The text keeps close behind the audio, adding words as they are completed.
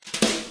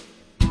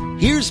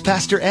Here's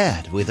Pastor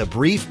Ed with a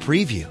brief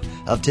preview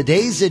of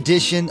today's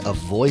edition of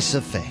Voice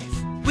of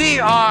Faith. We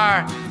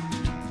are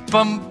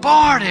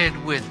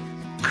bombarded with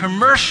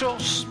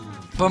commercials,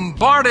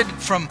 bombarded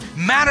from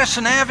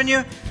Madison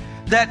Avenue,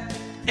 that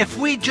if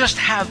we just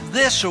have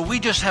this or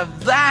we just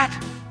have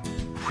that,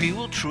 we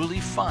will truly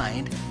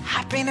find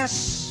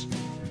happiness.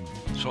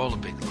 It's all a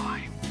big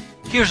lie.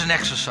 Here's an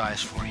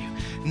exercise for you.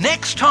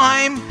 Next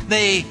time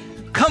they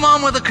come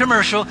on with a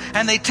commercial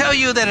and they tell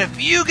you that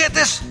if you get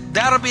this,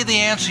 that'll be the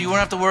answer. You won't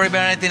have to worry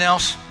about anything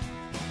else.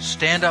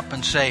 Stand up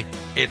and say,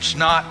 it's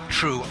not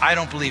true. I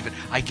don't believe it.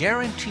 I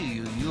guarantee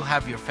you, you'll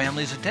have your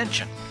family's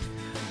attention.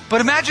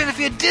 But imagine if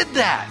you did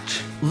that.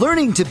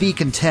 Learning to be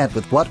content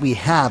with what we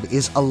have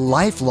is a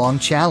lifelong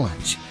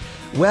challenge.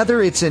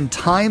 Whether it's in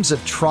times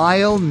of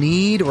trial,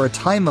 need, or a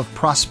time of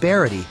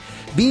prosperity,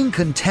 being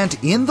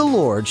content in the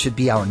Lord should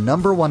be our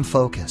number one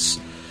focus.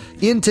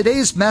 In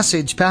today's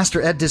message,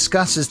 Pastor Ed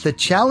discusses the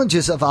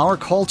challenges of our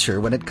culture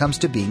when it comes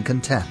to being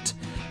content.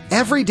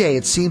 Every day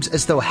it seems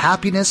as though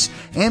happiness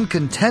and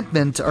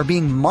contentment are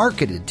being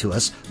marketed to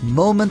us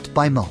moment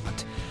by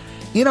moment.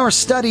 In our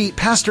study,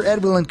 Pastor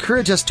Ed will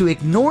encourage us to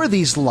ignore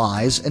these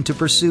lies and to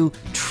pursue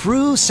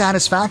true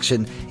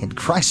satisfaction in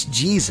Christ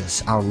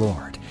Jesus our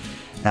Lord.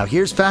 Now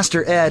here's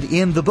Pastor Ed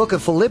in the book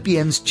of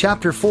Philippians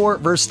chapter 4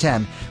 verse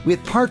 10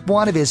 with part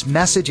 1 of his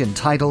message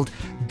entitled,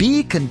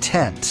 Be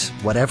Content,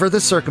 Whatever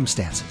the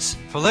Circumstances.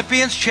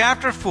 Philippians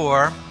chapter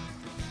 4,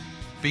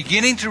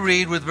 beginning to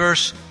read with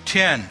verse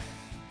 10.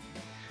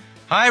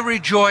 I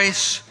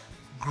rejoice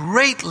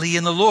greatly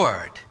in the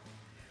Lord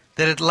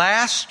that at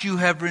last you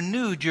have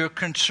renewed your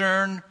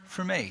concern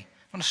for me.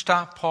 I'm going to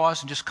stop,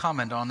 pause, and just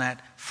comment on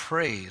that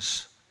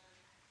phrase.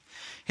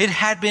 It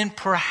had been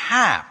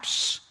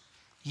perhaps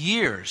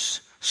years,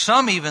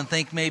 some even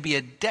think maybe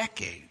a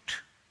decade,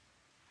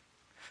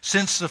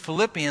 since the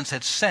Philippians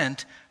had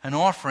sent an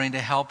offering to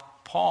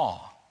help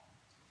Paul.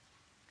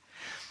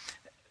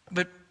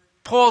 But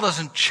Paul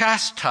doesn't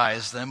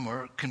chastise them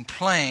or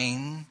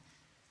complain,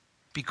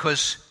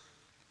 because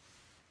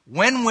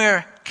when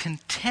we're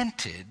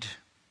contented,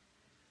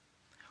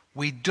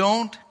 we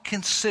don't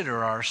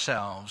consider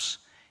ourselves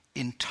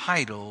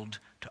entitled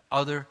to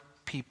other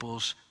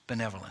people's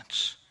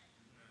benevolence.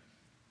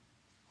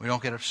 We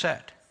don't get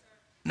upset.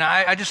 Now,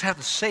 I just have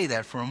to say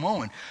that for a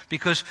moment,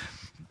 because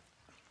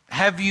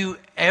have you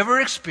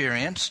ever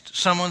experienced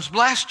someone's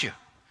blessed you?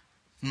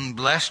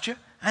 Blessed you,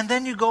 and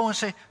then you go and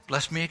say,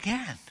 bless me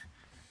again.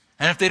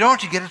 And if they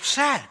don't, you get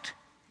upset.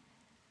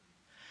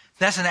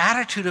 That's an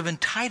attitude of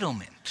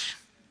entitlement.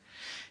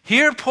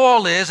 Here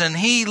Paul is, and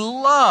he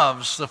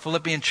loves the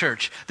Philippian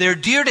church. They're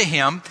dear to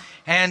him,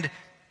 and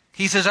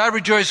he says, I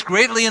rejoice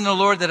greatly in the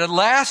Lord that at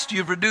last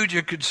you've renewed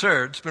your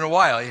concern. It's been a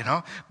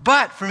while,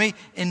 But for me,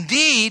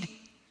 indeed,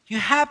 you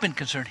have been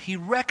concerned. He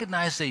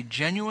recognized they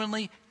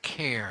genuinely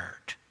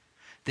cared.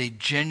 They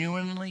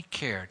genuinely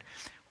cared.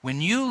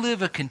 When you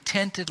live a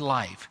contented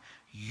life,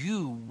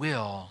 you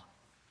will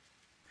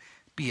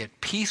be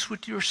at peace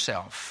with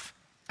yourself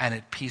and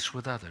at peace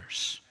with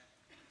others.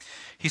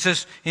 He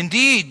says,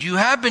 indeed, you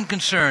have been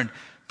concerned,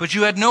 but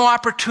you had no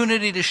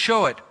opportunity to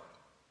show it.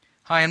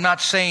 I am not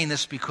saying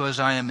this because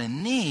I am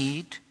in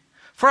need,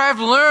 for I have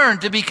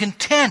learned to be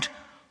content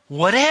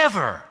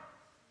whatever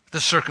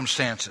the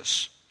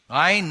circumstances.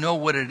 I know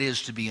what it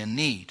is to be in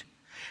need,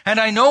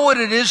 and I know what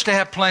it is to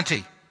have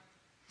plenty.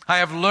 I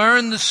have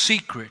learned the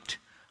secret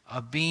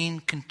of being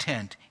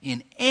content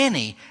in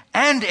any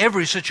and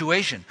every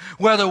situation,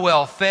 whether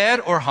well-fed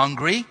or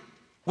hungry,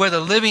 whether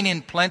living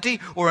in plenty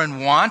or in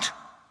want.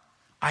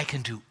 I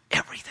can do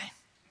everything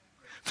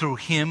through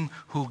him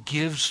who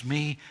gives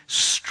me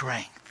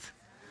strength.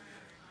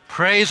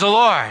 Praise the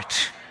Lord.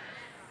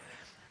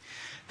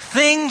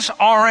 Things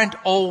aren't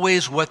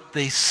always what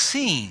they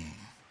seem.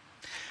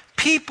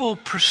 People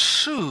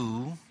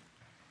pursue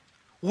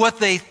what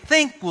they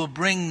think will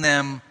bring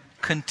them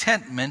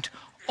contentment,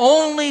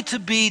 only to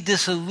be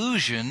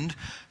disillusioned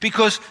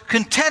because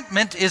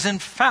contentment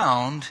isn't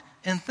found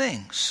in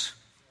things.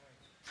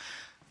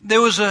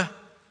 There was a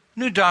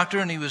new doctor,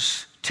 and he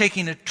was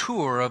taking a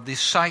tour of the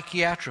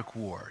psychiatric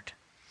ward.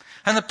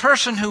 And the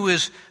person who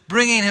was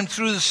bringing him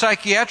through the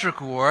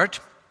psychiatric ward,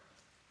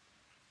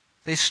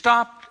 they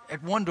stopped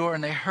at one door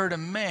and they heard a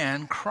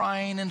man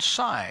crying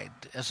inside,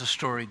 as the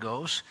story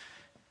goes.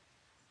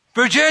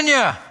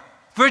 Virginia!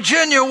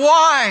 Virginia,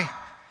 why?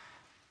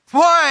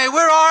 Why?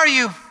 Where are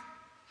you?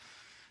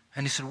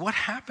 And he said, what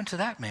happened to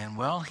that man?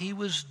 Well, he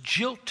was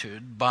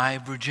jilted by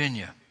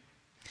Virginia.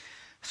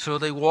 So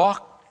they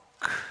walk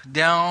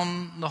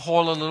down the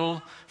hall a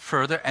little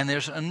further, and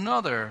there's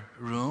another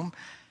room,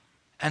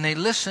 and they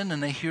listen,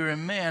 and they hear a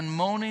man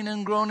moaning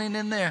and groaning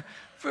in there.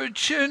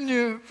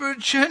 Virginia,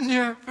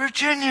 Virginia,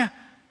 Virginia.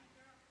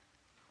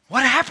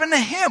 What happened to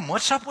him?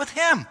 What's up with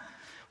him?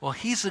 Well,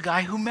 he's the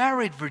guy who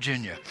married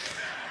Virginia.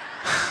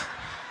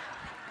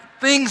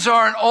 Things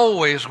aren't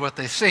always what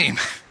they seem.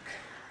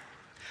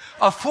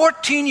 A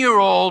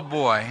 14-year-old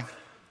boy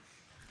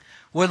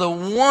with a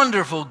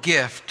wonderful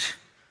gift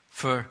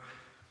for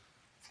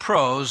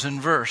prose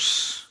and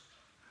verse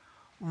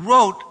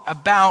wrote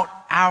about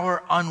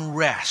our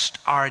unrest,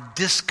 our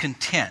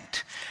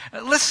discontent.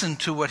 Listen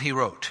to what he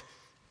wrote.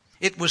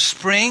 It was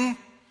spring,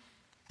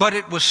 but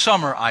it was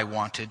summer I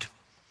wanted.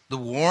 The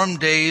warm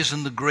days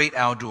and the great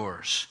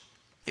outdoors.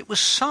 It was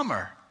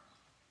summer,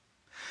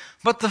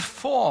 but the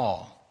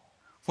fall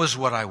was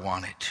what I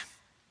wanted.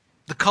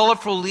 The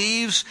colorful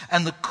leaves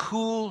and the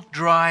cool,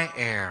 dry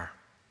air.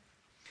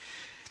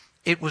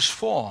 It was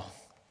fall,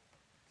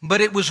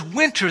 but it was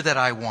winter that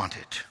I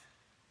wanted.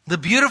 The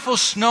beautiful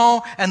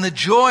snow and the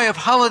joy of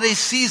holiday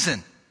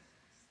season.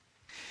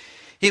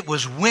 It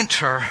was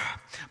winter,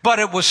 but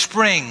it was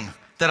spring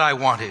that I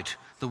wanted.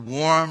 The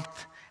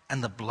warmth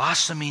and the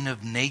blossoming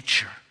of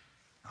nature.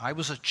 I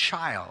was a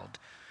child,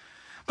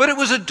 but it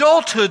was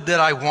adulthood that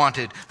I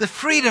wanted. The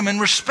freedom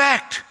and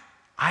respect.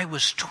 I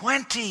was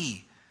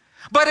 20,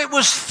 but it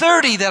was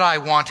 30 that I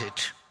wanted.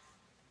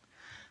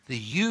 The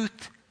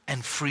youth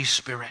and free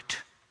spirit.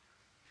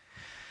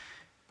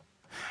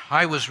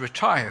 I was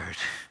retired,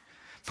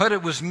 but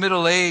it was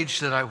middle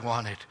age that I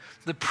wanted.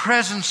 The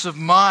presence of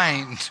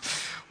mind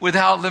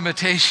without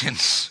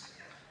limitations.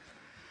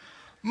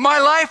 My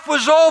life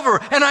was over,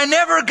 and I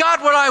never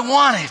got what I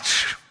wanted.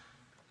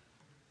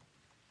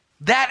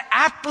 That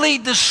aptly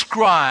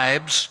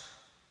describes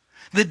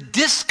the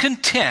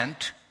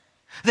discontent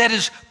that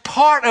is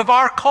part of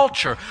our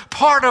culture,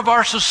 part of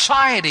our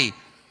society.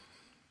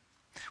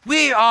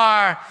 We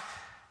are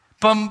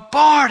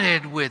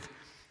bombarded with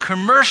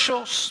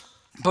commercials,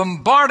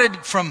 bombarded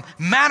from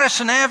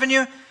Madison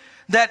Avenue,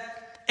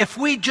 that if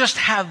we just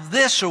have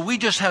this or we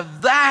just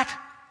have that,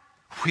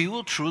 we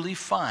will truly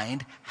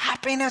find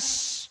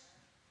happiness.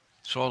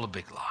 It's all a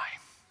big lie.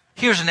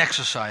 Here's an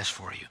exercise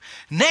for you.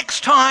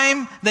 Next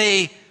time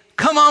they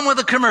come on with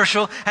a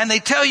commercial and they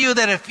tell you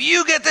that if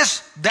you get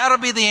this, that'll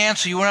be the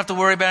answer. You won't have to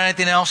worry about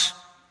anything else.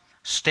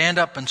 Stand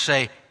up and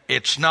say,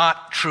 it's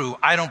not true.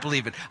 I don't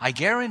believe it. I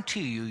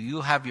guarantee you,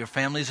 you'll have your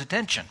family's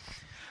attention.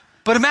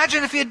 But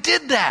imagine if you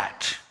did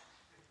that.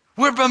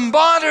 We're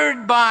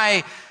bombarded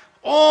by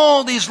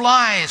all these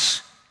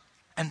lies.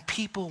 And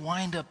people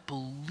wind up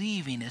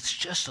believing it's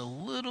just a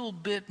little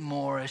bit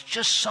more. It's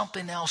just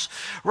something else.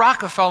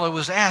 Rockefeller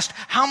was asked,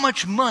 how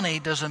much money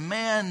does a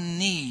man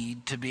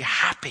need to be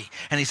happy?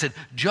 And he said,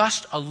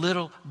 just a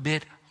little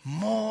bit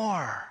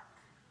more.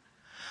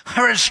 I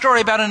heard a story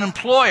about an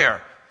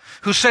employer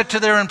who said to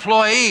their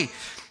employee,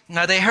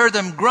 now they heard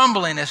them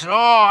grumbling. They said, oh,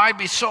 I'd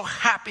be so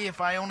happy if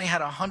I only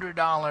had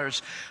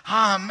 $100.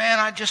 Man,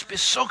 I'd just be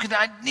so content.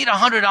 I need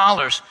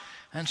 $100.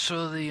 And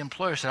so the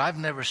employer said, I've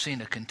never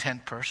seen a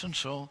content person,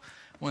 so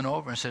went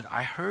over and said,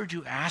 I heard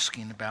you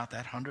asking about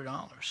that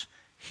 $100.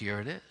 Here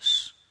it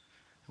is.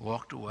 He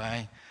walked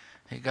away.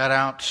 He got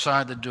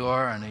outside the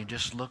door and he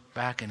just looked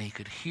back and he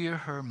could hear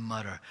her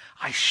mutter,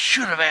 I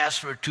should have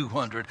asked for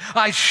 200.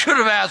 I should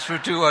have asked for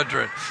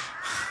 200.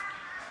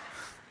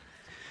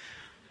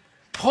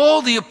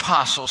 Paul the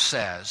Apostle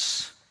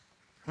says,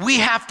 we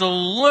have to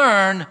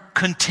learn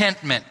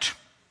contentment.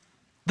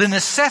 The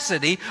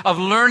necessity of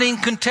learning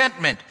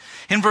contentment.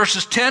 In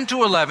verses 10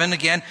 to 11,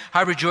 again,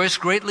 I rejoice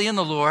greatly in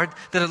the Lord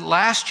that at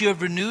last you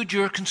have renewed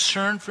your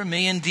concern for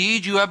me.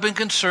 Indeed, you have been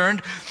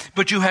concerned,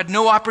 but you had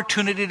no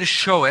opportunity to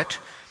show it.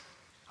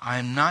 I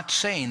am not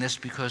saying this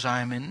because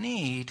I am in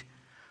need,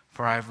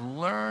 for I've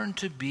learned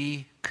to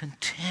be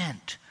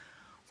content.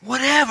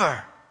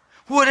 Whatever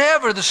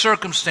the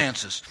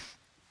circumstances.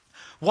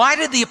 Why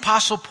did the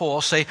Apostle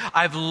Paul say,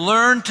 I've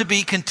learned to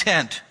be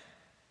content?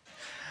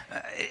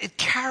 It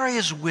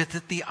carries with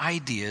it the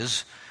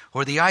ideas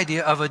or the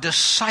idea of a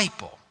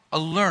disciple, a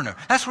learner.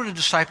 That's what a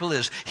disciple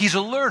is. He's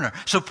a learner.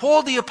 So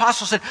Paul the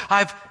Apostle said,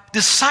 I've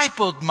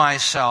discipled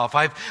myself.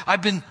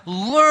 I've been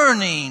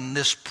learning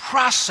this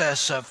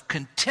process of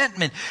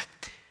contentment.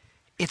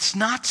 It's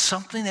not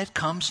something that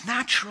comes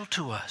natural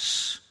to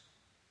us.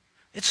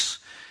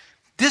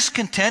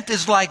 Discontent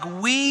is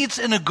like weeds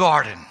in a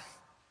garden.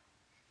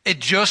 It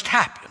just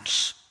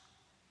happens.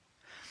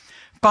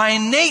 By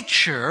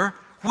nature,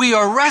 we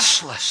are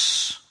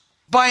restless.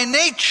 By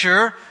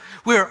nature,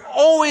 we're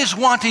always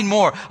wanting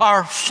more.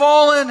 Our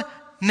fallen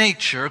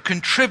nature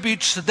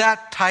contributes to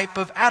that type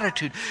of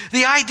attitude.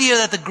 The idea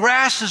that the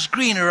grass is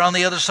greener on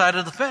the other side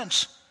of the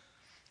fence.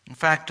 In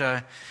fact,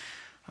 I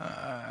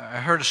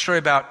heard a story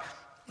about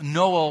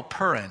Noel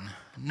Perrin.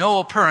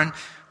 Noel Perrin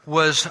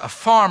was a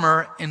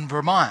farmer in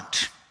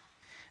Vermont,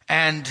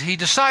 and he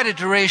decided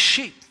to raise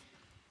sheep.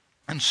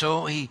 And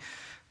so he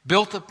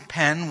built a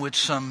pen with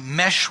some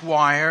mesh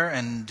wire,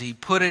 and he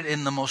put it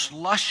in the most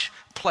lush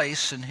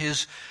place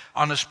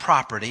on his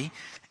property,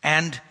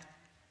 and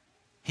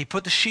he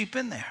put the sheep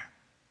in there.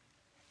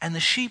 And the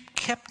sheep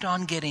kept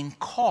on getting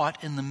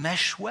caught in the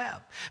mesh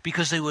web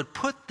because they would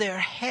put their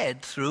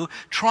head through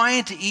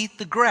trying to eat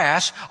the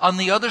grass on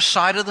the other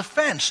side of the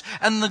fence.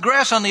 And the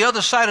grass on the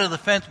other side of the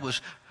fence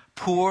was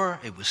poor,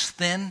 it was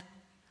thin,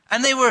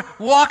 and they were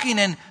walking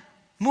and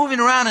moving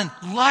around in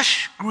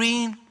lush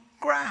green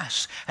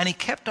grass. And he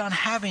kept on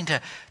having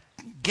to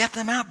get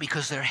them out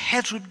because their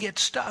heads would get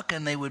stuck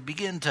and they would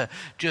begin to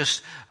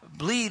just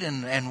bleed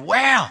and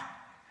wail.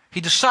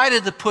 He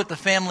decided to put the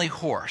family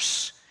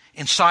horse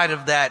inside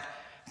of that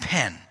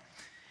pen.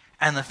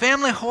 And the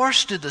family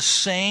horse did the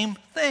same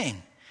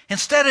thing.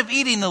 Instead of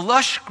eating the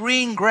lush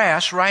green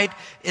grass right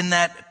in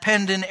that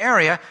penned-in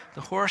area,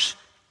 the horse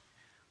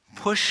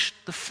pushed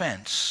the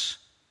fence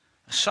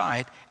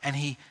aside and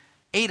he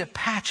ate a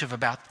patch of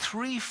about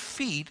 3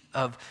 feet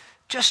of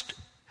just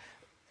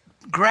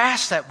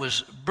grass that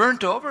was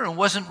burnt over and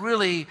wasn't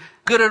really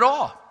good at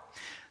all.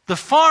 The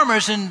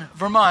farmers in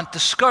Vermont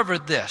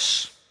discovered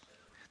this,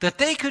 that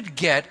they could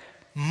get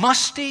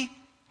musty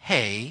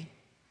hay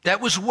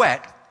that was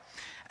wet,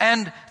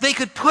 and they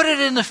could put it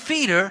in the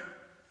feeder,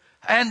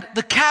 and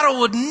the cattle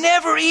would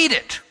never eat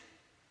it.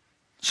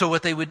 So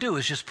what they would do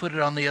is just put it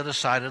on the other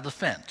side of the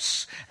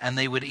fence, and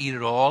they would eat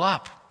it all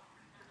up.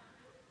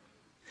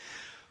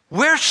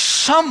 We're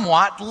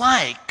somewhat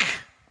like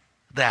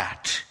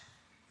that.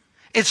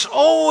 It's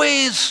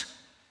always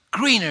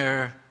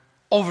greener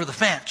over the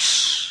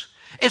fence.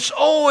 It's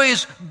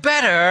always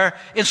better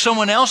in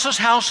someone else's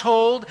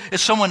household, in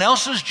someone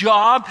else's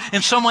job,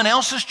 in someone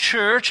else's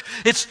church.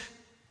 It's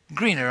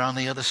greener on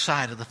the other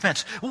side of the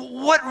fence.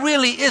 What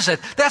really is it?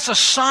 That's a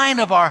sign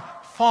of our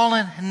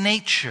fallen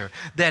nature,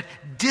 that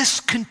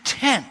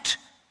discontent.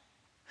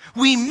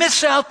 We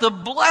miss out the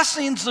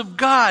blessings of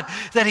God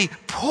that He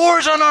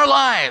pours on our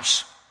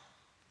lives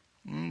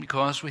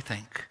because we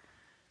think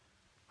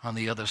on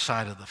the other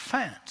side of the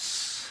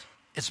fence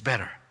it's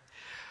better.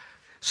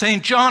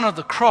 St. John of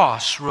the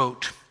Cross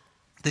wrote,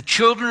 "The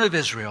children of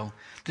Israel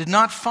did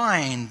not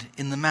find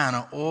in the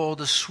manna all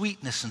the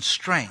sweetness and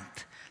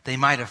strength they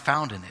might have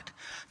found in it,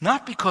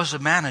 not because the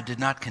manna did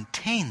not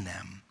contain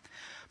them,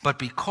 but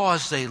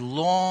because they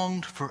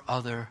longed for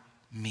other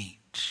meat."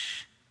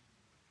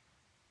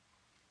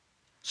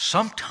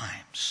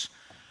 Sometimes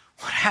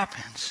what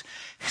happens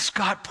is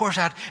God pours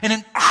out an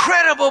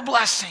incredible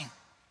blessing,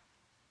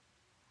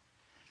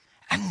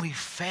 and we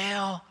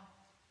fail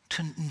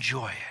to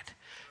enjoy it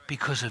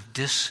because of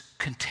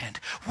discontent.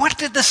 What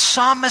did the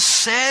psalmist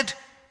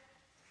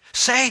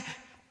say?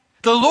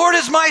 "The Lord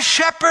is my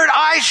shepherd,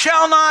 I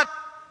shall not."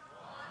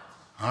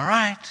 All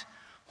right.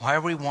 Why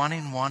are we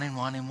wanting?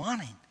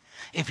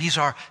 If He's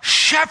our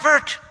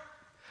shepherd,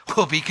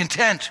 we'll be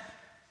content.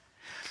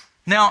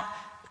 Now,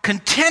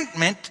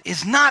 contentment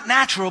is not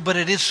natural, but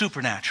it is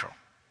supernatural.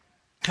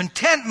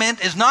 Contentment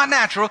is not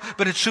natural,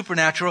 but it's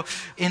supernatural.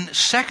 In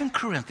 2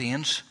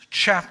 Corinthians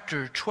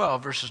chapter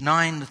 12, verses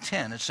 9 to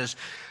 10, it says,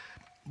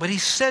 "But He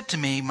said to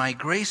me, my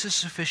grace is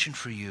sufficient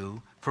for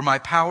you, for my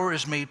power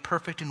is made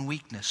perfect in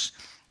weakness.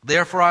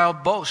 Therefore I'll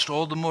boast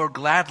all the more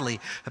gladly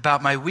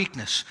about my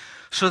weakness,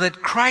 so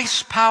that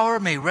Christ's power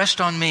may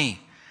rest on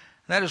me.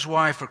 That is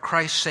why, for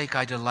Christ's sake,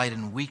 I delight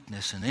in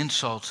weakness and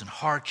insults and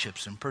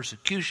hardships and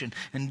persecution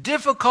and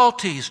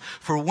difficulties.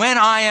 For when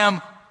I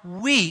am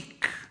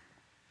weak,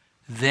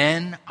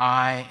 then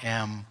I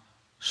am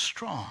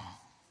strong."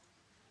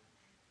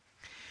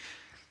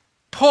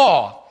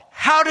 Paul,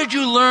 how did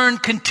you learn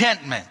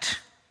contentment?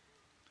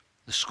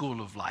 The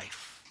school of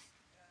life.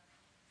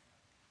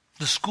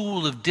 The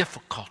school of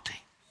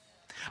difficulty.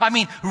 I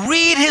mean,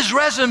 read his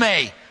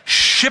resume.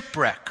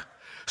 Shipwreck,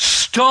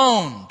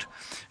 stoned,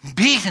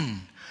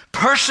 beaten,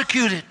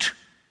 persecuted.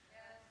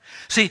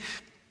 See,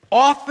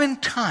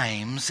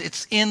 oftentimes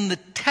it's in the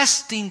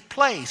testing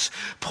place.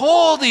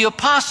 Paul the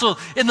apostle,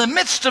 in the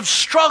midst of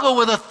struggle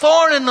with a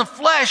thorn in the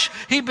flesh,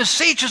 he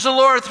beseeches the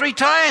Lord 3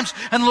 times.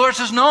 And the Lord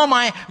says, "No,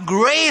 my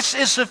grace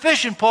is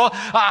sufficient, Paul.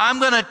 I'm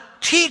going to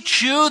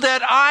teach you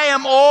that I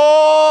am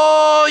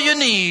all you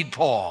need,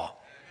 Paul."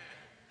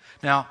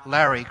 Now,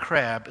 Larry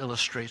Crabb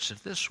illustrates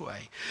it this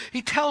way.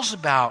 He tells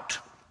about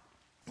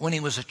when he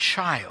was a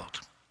child.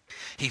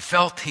 He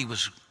felt he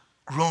was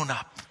grown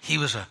up. He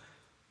was an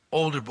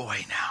older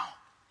boy now.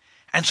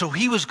 And so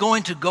he was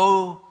going to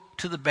go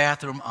to the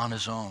bathroom on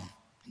his own.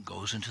 He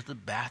goes into the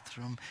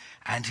bathroom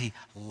and he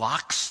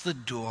locks the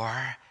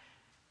door.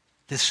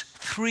 This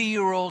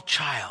 3-year-old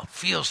child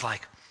feels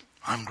like,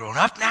 I'm grown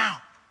up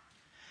now.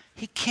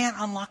 He can't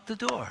unlock the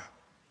door.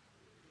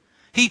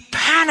 He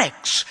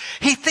panics.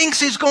 He thinks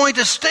he's going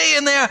to stay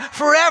in there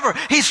forever.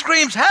 He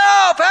screams,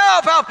 "Help,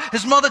 help, help."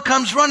 His mother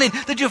comes running.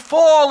 "Did you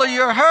fall or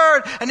you're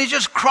hurt?" And he's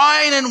just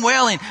crying and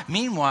wailing.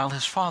 Meanwhile,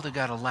 his father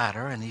got a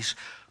ladder and he's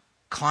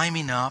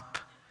climbing up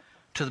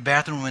to the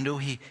bathroom window.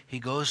 He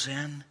goes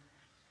in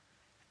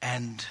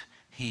and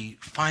he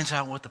finds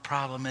out what the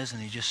problem is,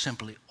 and he just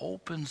simply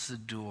opens the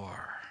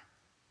door.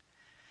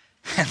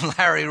 And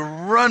Larry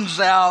runs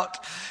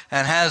out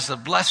and has the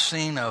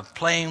blessing of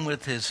playing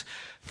with his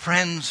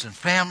friends and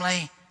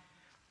family.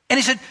 And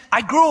he said,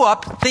 "I grew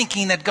up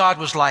thinking that God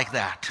was like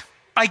that.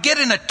 I get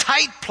in a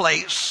tight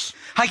place,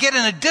 I get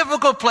in a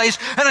difficult place,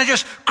 and I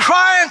just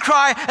cry and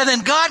cry, and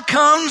then God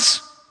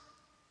comes,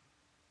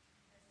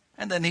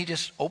 and then He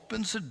just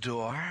opens the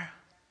door,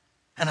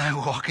 and I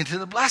walk into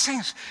the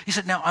blessings." He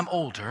said, "Now I'm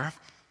older,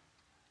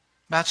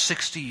 about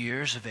 60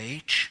 years of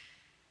age,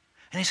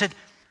 and he said,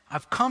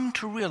 I've come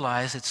to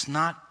realize it's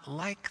not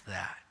like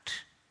that.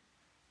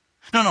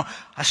 No,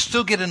 I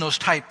still get in those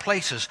tight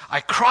places.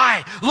 I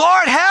cry,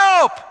 'Lord,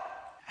 help!'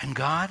 And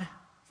God,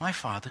 my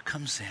Father,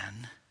 comes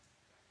in,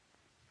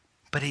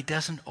 But he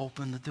doesn't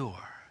open the door.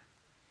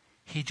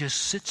 He just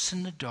sits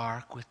in the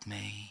dark with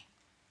me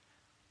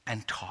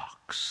and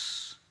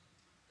talks.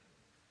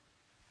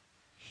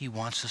 He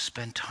wants to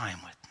spend time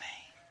with me.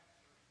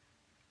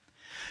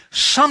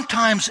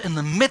 Sometimes in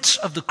the midst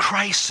of the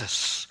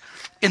crisis,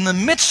 in the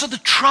midst of the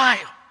trial,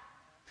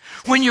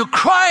 when you're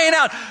crying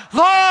out,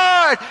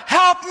 Lord,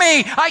 help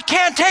me, I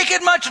can't take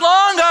it much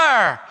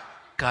longer,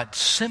 God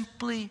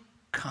simply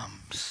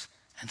comes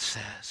and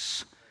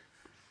says,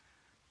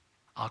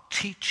 I'll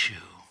teach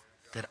you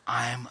that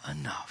I'm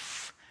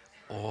enough,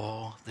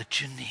 all that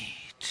you need.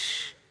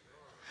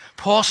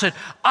 Paul said,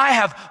 I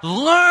have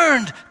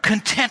learned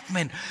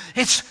contentment.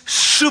 It's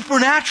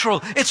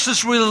supernatural. It's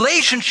this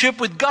relationship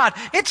with God.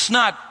 It's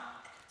not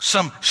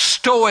some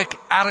stoic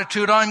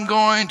attitude. I'm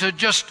going to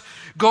just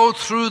go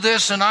through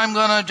this and I'm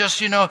going to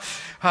just,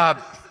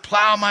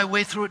 plow my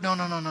way through it.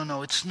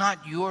 No. It's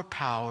not your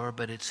power,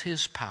 but it's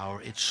his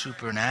power. It's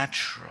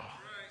supernatural.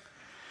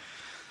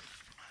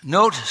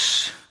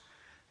 Notice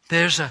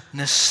there's a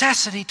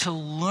necessity to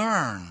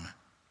learn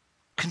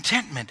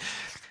contentment.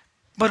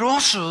 But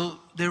also,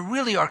 there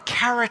really are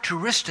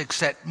characteristics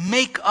that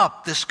make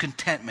up this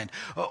contentment.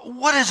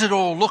 What does it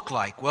all look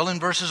like? Well, in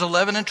verses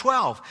 11 and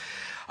 12.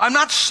 I'm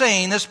not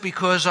saying this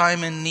because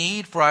I'm in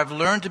need, for I've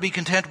learned to be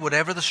content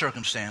whatever the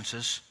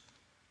circumstances.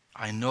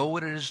 I know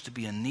what it is to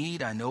be in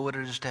need. I know what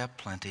it is to have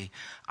plenty.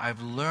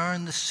 I've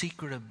learned the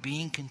secret of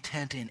being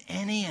content in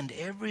any and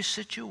every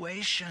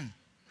situation.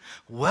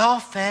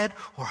 Well-fed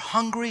or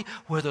hungry,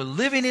 whether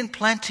living in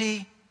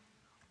plenty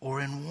or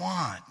in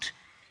want.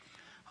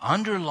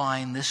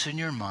 Underline this in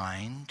your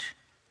mind.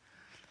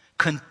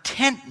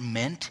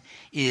 Contentment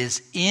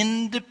is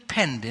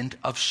independent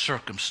of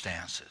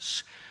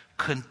circumstances.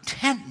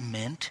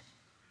 Contentment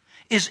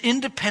is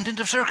independent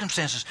of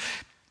circumstances.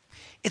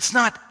 It's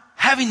not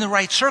having the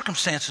right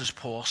circumstances,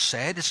 Paul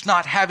said. It's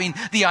not having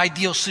the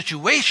ideal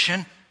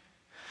situation.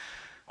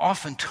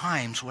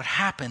 Oftentimes what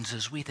happens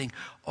is we think,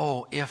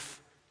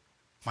 if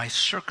my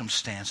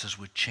circumstances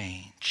would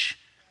change.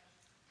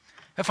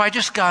 If I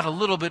just got a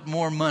little bit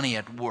more money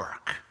at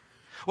work.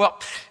 Well,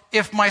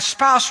 if my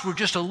spouse were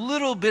just a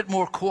little bit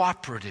more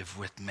cooperative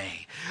with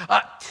me.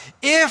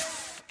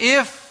 If.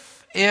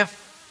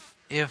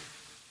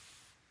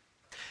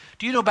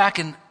 Do you know back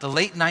in the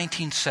late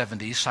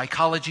 1970s,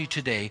 Psychology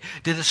Today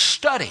did a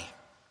study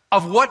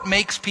of what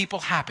makes people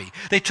happy.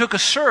 They took a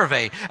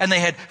survey and they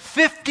had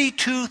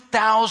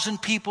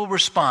 52,000 people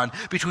respond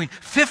between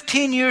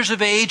 15 years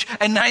of age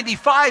and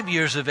 95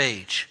 years of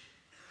age.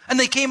 And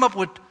they came up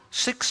with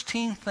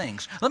 16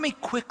 things. Let me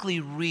quickly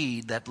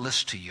read that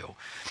list to you.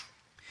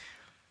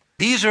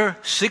 These are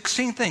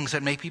 16 things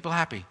that make people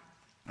happy.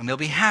 And they'll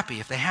be happy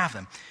if they have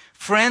them.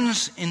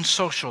 Friends in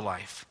social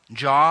life,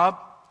 job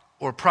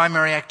or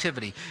primary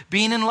activity,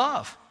 being in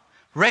love,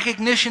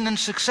 recognition and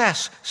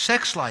success,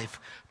 sex life,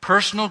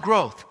 personal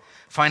growth,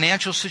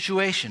 financial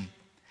situation,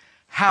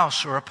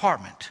 house or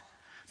apartment.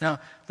 Now,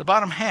 the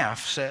bottom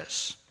half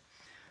says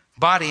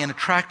body and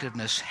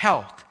attractiveness,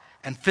 health,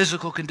 and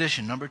physical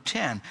condition. Number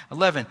 10.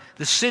 11,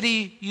 the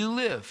city you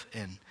live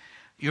in.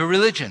 Your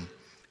religion.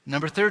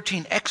 Number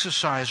 13,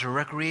 exercise or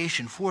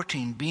recreation.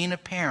 14, being a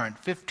parent.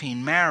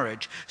 15,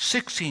 marriage.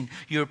 16,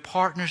 your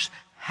partner's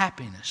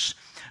happiness.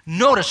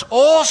 Notice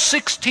all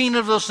 16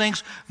 of those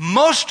things,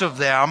 most of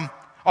them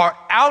are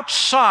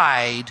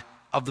outside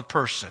of the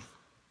person.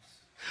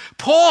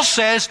 Paul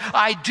says,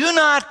 I do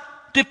not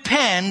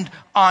depend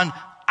on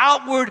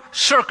outward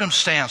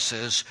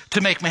circumstances to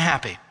make me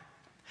happy,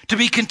 to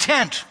be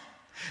content.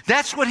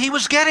 That's what he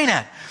was getting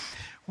at.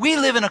 We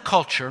live in a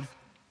culture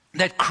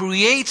that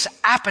creates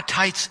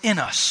appetites in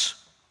us.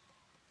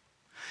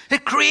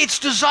 It creates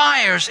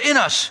desires in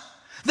us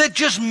that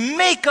just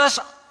make us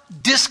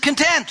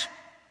discontent.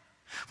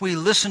 We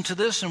listen to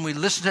this and we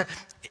listen to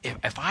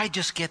if I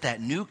just get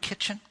that new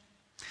kitchen,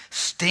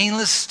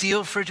 stainless steel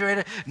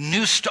refrigerator,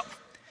 new stove.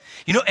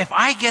 If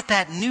I get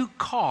that new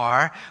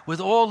car with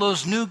all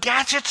those new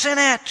gadgets in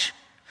it.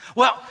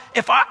 Well,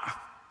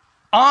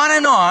 on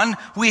and on,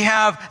 we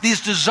have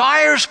these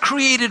desires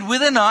created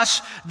within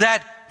us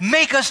that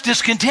make us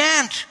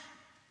discontent.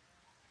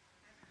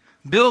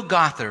 Bill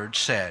Gothard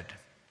said,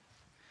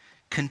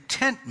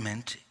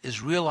 contentment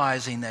is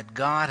realizing that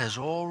God has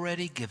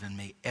already given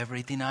me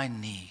everything I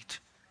need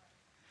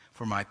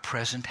for my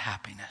present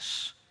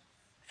happiness.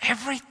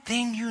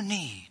 Everything you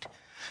need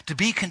to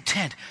be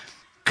content,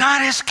 God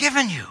has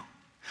given you.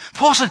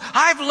 Paul said,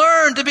 I've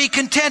learned to be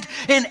content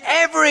in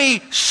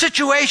every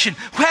situation,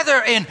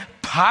 whether in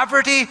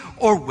poverty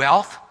or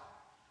wealth,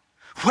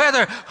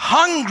 whether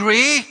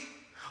hungry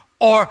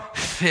or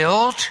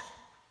filled.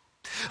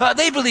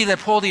 They believe that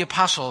Paul the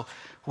Apostle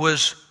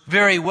was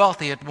very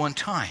wealthy at one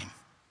time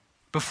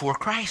before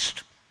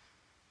Christ.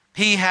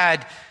 He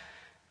had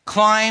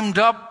climbed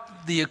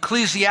up the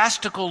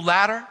ecclesiastical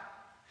ladder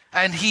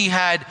and he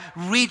had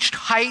reached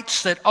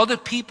heights that other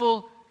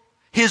people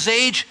his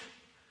age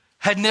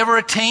had never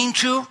attained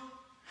to,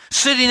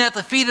 sitting at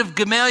the feet of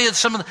Gamaliel,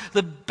 some of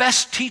the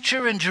best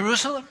teacher in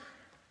Jerusalem.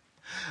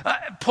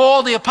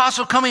 Paul the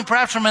Apostle, coming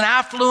perhaps from an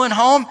affluent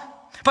home,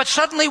 But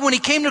suddenly when he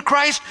came to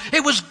Christ,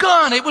 it was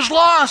gone. It was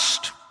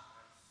lost.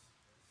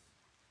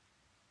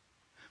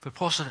 But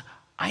Paul said,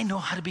 I know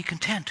how to be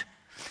content.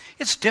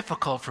 It's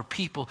difficult for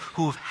people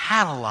who have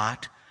had a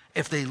lot.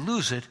 If they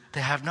lose it,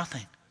 they have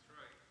nothing.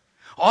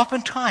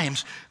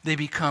 Oftentimes, they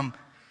become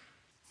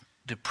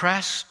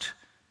depressed,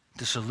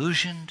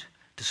 disillusioned,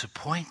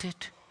 disappointed.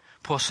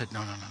 Paul said,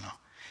 no.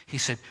 He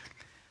said,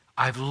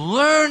 I've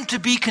learned to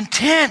be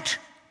content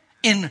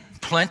in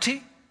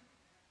plenty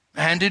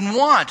and in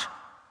want.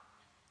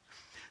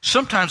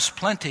 Sometimes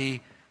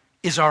plenty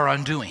is our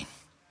undoing.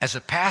 As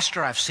a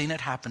pastor, I've seen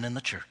it happen in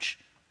the church.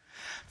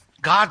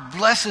 God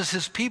blesses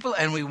his people,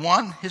 and we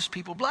want his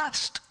people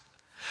blessed.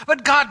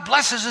 But God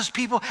blesses his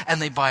people,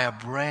 and they buy a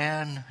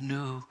brand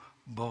new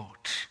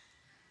boat.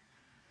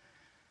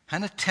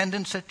 And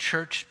attendance at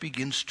church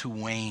begins to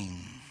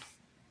wane.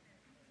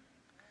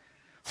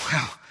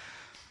 Well,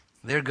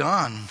 they're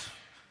gone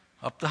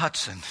up the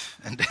Hudson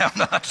and down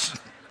the Hudson.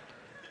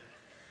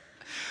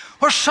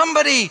 Or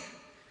somebody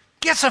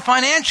gets a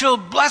financial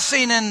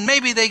blessing, and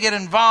maybe they get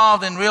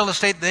involved in real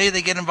estate,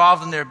 they get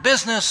involved in their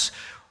business.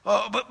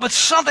 But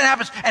something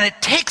happens, and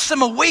it takes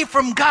them away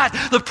from God.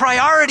 The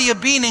priority of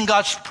being in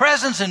God's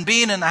presence and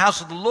being in the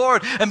house of the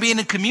Lord and being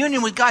in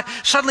communion with God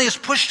suddenly is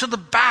pushed to the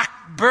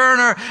back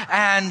burner,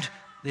 and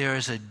there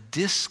is a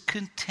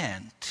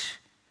discontent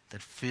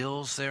that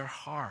fills their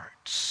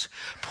hearts.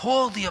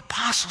 Paul the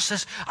apostle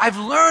says, I've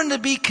learned to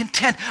be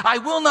content. I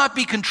will not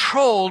be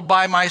controlled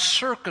by my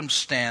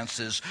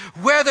circumstances,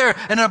 whether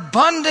in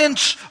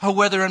abundance or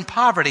whether in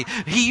poverty.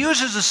 He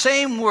uses the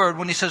same word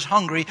when he says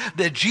hungry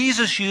that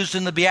Jesus used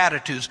in the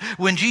Beatitudes.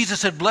 When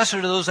Jesus said, blessed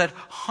are those that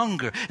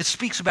hunger. It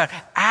speaks about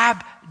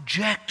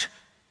abject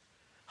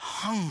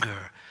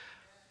hunger,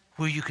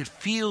 where you could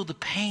feel the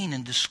pain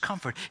and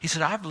discomfort. He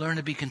said, I've learned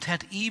to be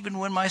content even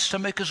when my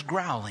stomach is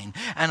growling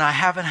and I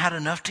haven't had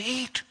enough to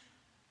eat.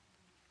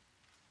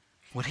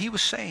 What he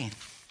was saying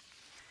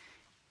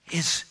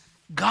is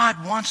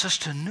God wants us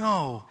to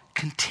know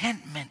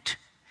contentment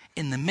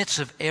in the midst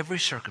of every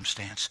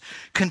circumstance.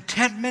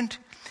 Contentment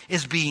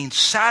is being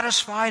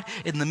satisfied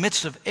in the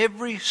midst of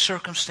every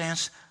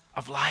circumstance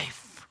of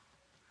life.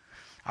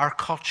 Our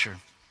culture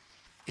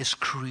is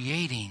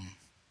creating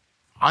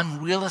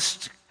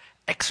unrealistic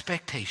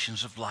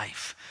expectations of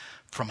life,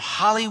 from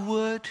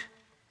Hollywood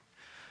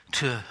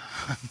to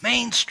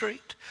Main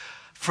Street,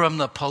 from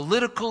the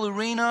political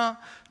arena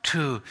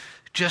to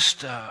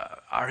just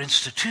our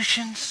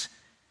institutions.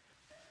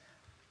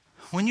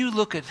 When you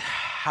look at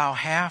how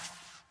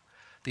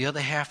the other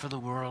half of the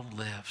world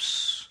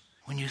lives,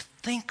 when you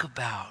think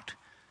about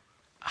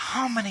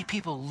how many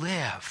people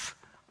live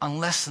on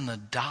less than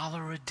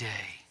 $1 a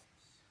day,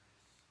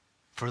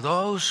 for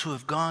those who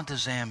have gone to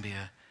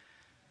Zambia,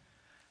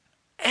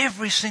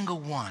 every single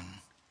one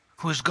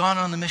who has gone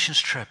on the missions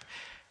trip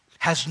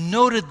has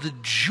noted the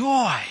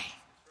joy,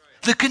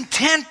 the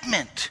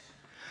contentment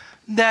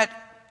that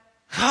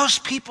those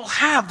people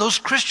have, those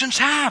Christians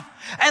have.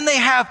 And they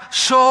have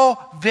so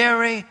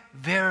very,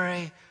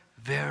 very,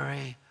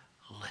 very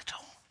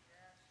little.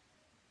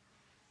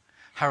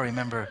 I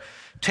remember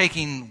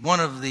taking one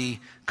of the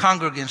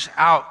congregants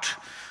out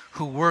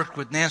who worked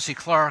with Nancy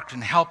Clark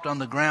and helped on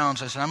the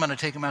grounds. I said, I'm going to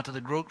take them out to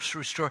the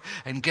grocery store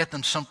and get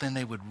them something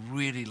they would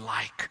really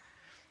like.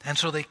 And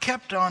so they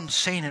kept on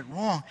saying it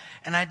wrong.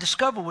 And I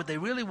discovered what they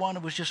really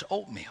wanted was just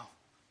oatmeal.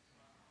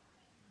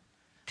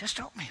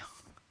 Just oatmeal.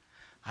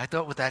 I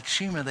thought with that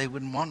Shema they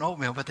wouldn't want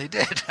oatmeal, but they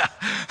did.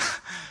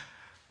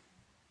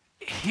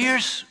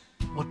 Here's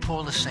what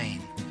Paul is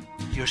saying.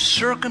 Your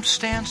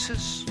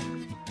circumstances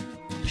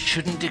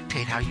shouldn't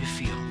dictate how you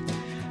feel.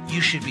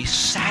 You should be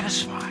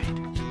satisfied.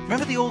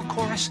 Remember the old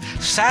chorus?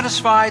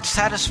 Satisfied,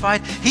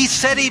 satisfied. He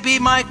said he'd be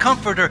my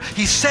comforter.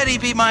 He said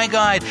he'd be my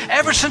guide.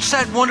 Ever since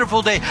that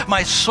wonderful day,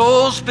 my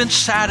soul's been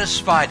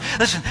satisfied.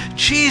 Listen,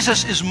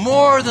 Jesus is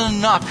more than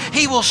enough.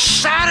 He will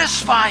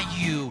satisfy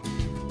you.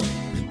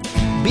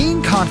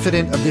 Being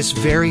confident of this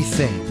very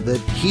thing, that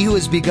he who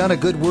has begun a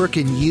good work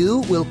in you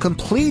will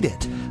complete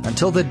it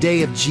until the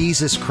day of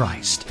Jesus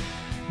Christ.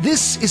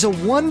 This is a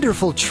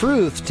wonderful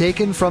truth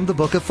taken from the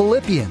book of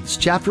Philippians,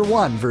 chapter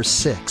 1, verse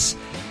 6.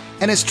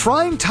 And as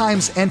trying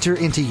times enter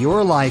into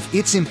your life,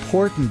 it's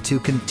important to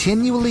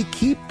continually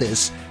keep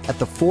this at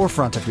the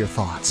forefront of your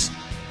thoughts.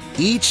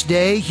 Each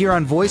day here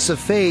on Voice of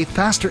Faith,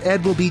 Pastor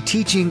Ed will be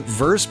teaching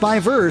verse by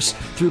verse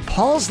through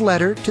Paul's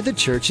letter to the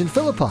church in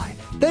Philippi.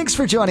 Thanks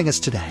for joining us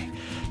today.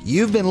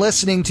 You've been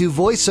listening to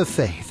Voice of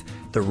Faith,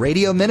 the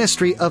radio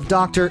ministry of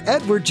Dr.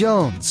 Edward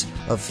Jones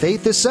of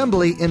Faith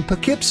Assembly in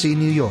Poughkeepsie,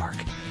 New York.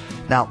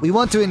 Now, we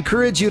want to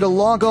encourage you to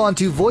log on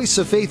to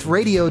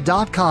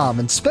voiceoffaithradio.com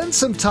and spend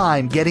some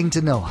time getting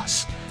to know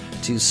us.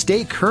 To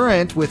stay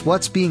current with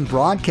what's being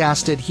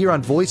broadcasted here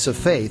on Voice of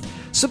Faith,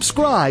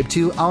 subscribe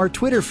to our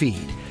Twitter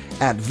feed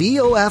at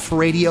VOF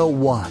Radio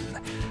 1.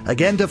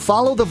 Again, to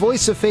follow the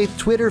Voice of Faith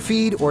Twitter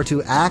feed or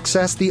to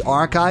access the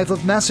archive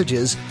of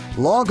messages,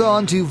 log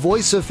on to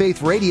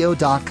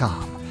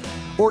voiceoffaithradio.com.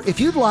 Or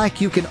if you'd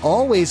like, you can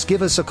always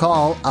give us a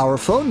call. Our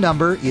phone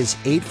number is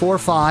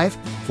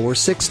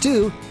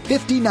 845-462-8710.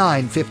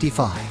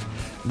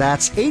 5955.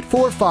 That's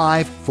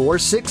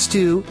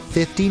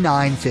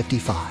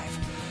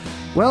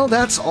 845-462-5955. Well,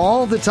 that's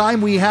all the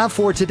time we have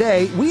for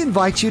today. We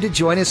invite you to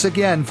join us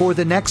again for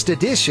the next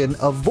edition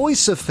of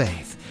Voice of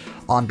Faith.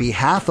 On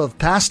behalf of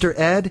Pastor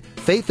Ed,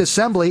 Faith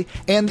Assembly,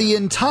 and the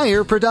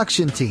entire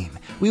production team,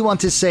 we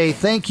want to say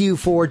thank you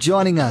for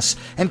joining us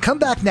and come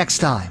back next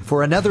time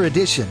for another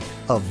edition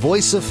of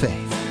Voice of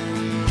Faith.